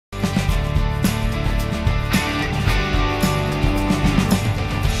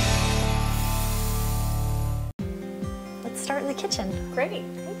Great.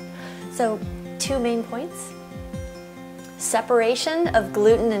 So 2 main points. Separation of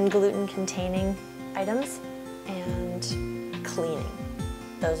gluten and gluten-containing items and cleaning.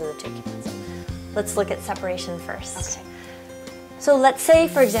 Those are the 2 key points. So let's look at separation first. Okay. So let's say,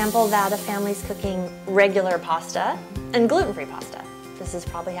 for example, that a family's cooking regular pasta and gluten-free pasta. This has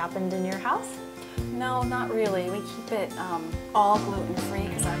probably happened in your house? No, not really. We keep it all gluten-free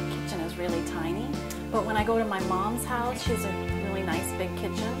because our kitchen is really tiny. But when I go to my mom's house, she has a really nice big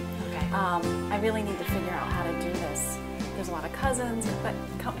kitchen. Okay. I really need to figure out how to do this. There's a lot of cousins that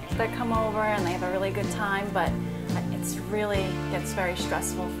come over and they have a really good time, but it's really gets very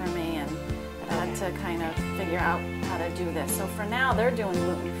stressful for me, and I've had to kind of figure out how to do this. So for now, they're doing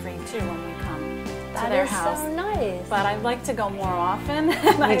gluten-free too when we come to their house. That is so nice. But I'd like to go more often,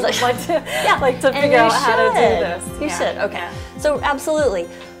 and I'd like like to figure out how to do this. You should, okay. Yeah. So absolutely.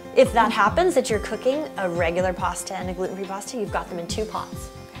 If that happens, that you're cooking a regular pasta and a gluten-free pasta, you've got them in 2 pots.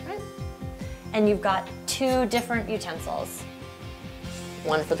 Okay. And you've got 2 different utensils.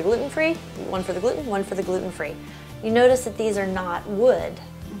 One for the gluten-free, one for the gluten, one for the gluten-free. You notice that these are not wood.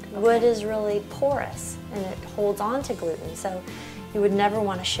 Okay. Wood is really porous and it holds on to gluten, so you would never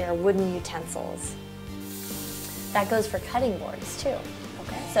want to share wooden utensils. That goes for cutting boards too.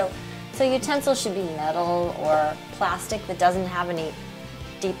 Okay. So utensils should be metal or plastic that doesn't have any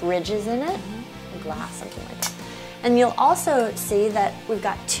deep ridges in it, or glass, something like that. And you'll also see that we've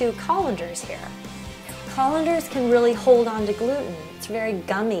got 2 colanders here. Colanders can really hold on to gluten. It's very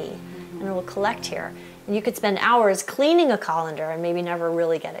gummy and it will collect here. And you could spend hours cleaning a colander and maybe never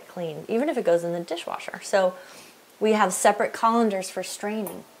really get it clean, even if it goes in the dishwasher. So we have separate colanders for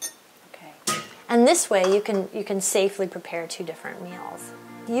straining. Okay. And this way you can safely prepare 2 different meals.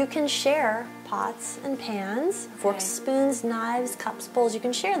 You can share pots and pans, forks, spoons, knives, cups, bowls. You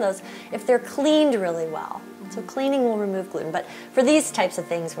can share those if they're cleaned really well. So cleaning will remove gluten. But for these types of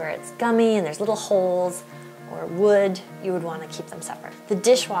things where it's gummy and there's little holes or wood, you would want to keep them separate. The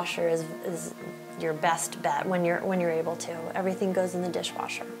dishwasher is your best bet when you're able to. Everything goes in the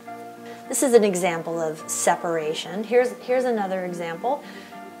dishwasher. This is an example of separation. Here's another example.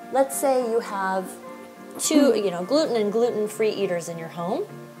 Let's say you have 2, gluten and gluten-free eaters in your home.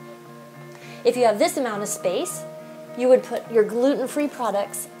 If you have this amount of space, you would put your gluten-free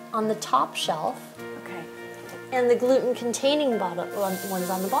products on the top shelf, okay, and the gluten-containing ones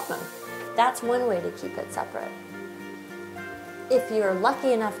on the bottom. That's one way to keep it separate. If you're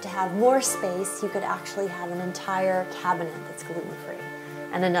lucky enough to have more space, you could actually have an entire cabinet that's gluten-free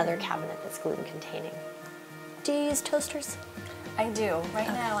and another cabinet that's gluten-containing. Do you use toasters? I do. Right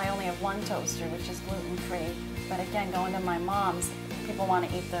now I only have 1 toaster, which is gluten-free. But again, going to my mom's, people want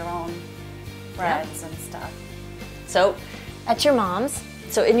to eat their own breads and stuff. So at your mom's,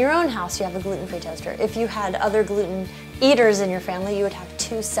 so in your own house you have a gluten-free toaster. If you had other gluten eaters in your family, you would have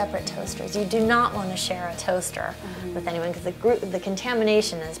 2 separate toasters. You do not want to share a toaster with anyone because the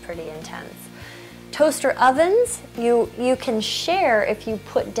contamination is pretty intense. Toaster ovens, you can share if you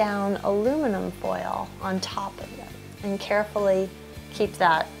put down aluminum foil on top of them and carefully keep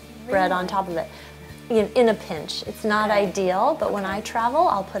that bread on top of it. In a pinch. It's not ideal, but when I travel,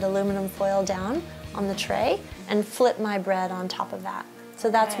 I'll put aluminum foil down on the tray and flip my bread on top of that. So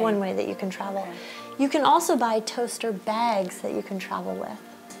that's one way that you can travel. You can also buy toaster bags that you can travel with.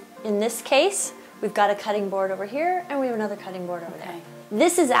 In this case, we've got a cutting board over here and we have another cutting board over there.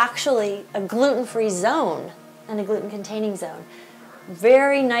 This is actually a gluten-free zone and a gluten-containing zone.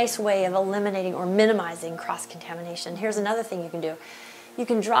 Very nice way of eliminating or minimizing cross-contamination. Here's another thing you can do. You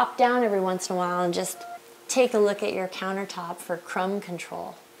can drop down every once in a while and just take a look at your countertop for crumb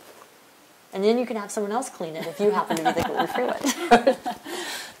control. And then you can have someone else clean it if you happen to be the gluten-free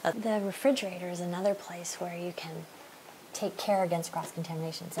one. The refrigerator is another place where you can take care against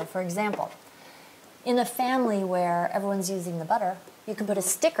cross-contamination. So for example, in a family where everyone's using the butter, you can put a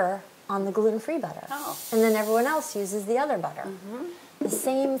sticker on the gluten-free butter. And then everyone else uses the other butter. The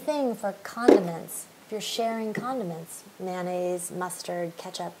same thing for condiments. If you're sharing condiments, mayonnaise, mustard,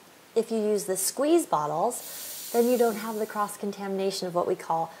 ketchup, if you use the squeeze bottles, then you don't have the cross-contamination of what we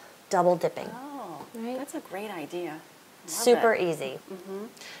call double dipping. Right? That's a great idea. Super easy.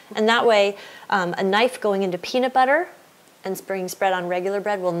 And that way, a knife going into peanut butter and being spread on regular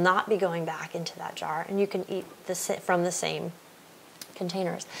bread will not be going back into that jar, and you can eat from the same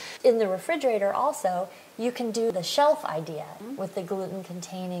containers. In the refrigerator also, you can do the shelf idea with the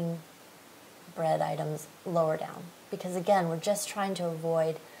gluten-containing bread items lower down. Because again, we're just trying to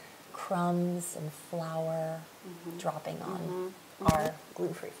avoid crumbs and flour dropping on our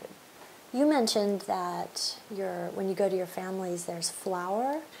gluten-free food. You mentioned that when you go to your families, there's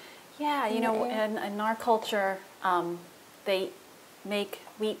flour. Yeah, you know, in our culture, they make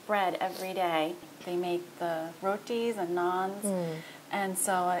wheat bread every day. They make the rotis and naans. And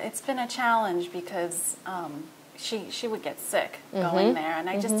so it's been a challenge because she would get sick going there, and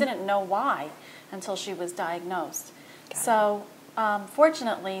I just didn't know why until she was diagnosed. So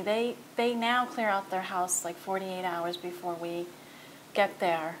fortunately, they now clear out their house like 48 hours before we get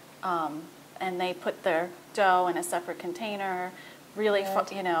there, and they put their dough in a separate container, really,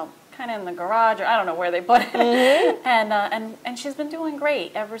 you know, kind of in the garage, or I don't know where they put it. And she's been doing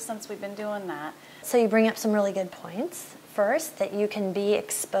great ever since we've been doing that. So you bring up some really good points. First, that you can be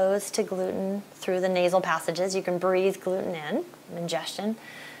exposed to gluten through the nasal passages. You can breathe gluten in, ingestion.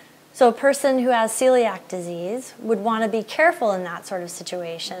 So a person who has celiac disease would want to be careful in that sort of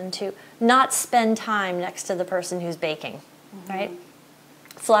situation to not spend time next to the person who's baking, right?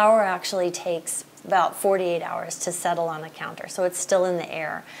 Flour actually takes about 48 hours to settle on a counter, so it's still in the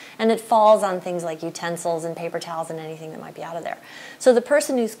air. And it falls on things like utensils and paper towels and anything that might be out of there. So the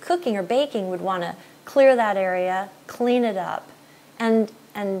person who's cooking or baking would want to clear that area, clean it up, and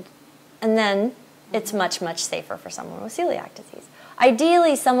then it's much, much safer for someone with celiac disease.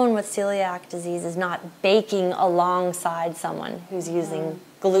 Ideally, someone with celiac disease is not baking alongside someone who's using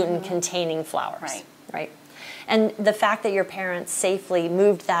gluten-containing flours, right? And the fact that your parents safely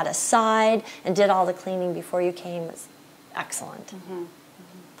moved that aside and did all the cleaning before you came was excellent.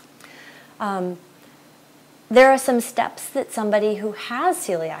 There are some steps that somebody who has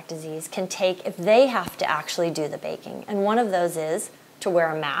celiac disease can take if they have to actually do the baking. And one of those is to wear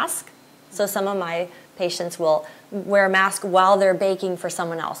a mask. So some of my patients will wear a mask while they're baking for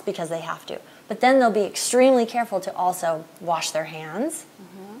someone else because they have to. But then they'll be extremely careful to also wash their hands,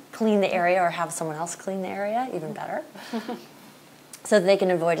 clean the area, or have someone else clean the area, even better, so that they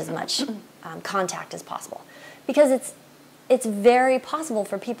can avoid as much contact as possible. Because it's very possible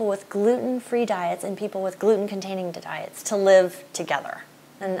for people with gluten-free diets and people with gluten-containing diets to live together.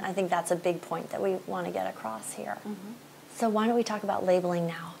 And I think that's a big point that we want to get across here. So why don't we talk about labeling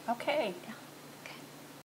now? Okay. Yeah.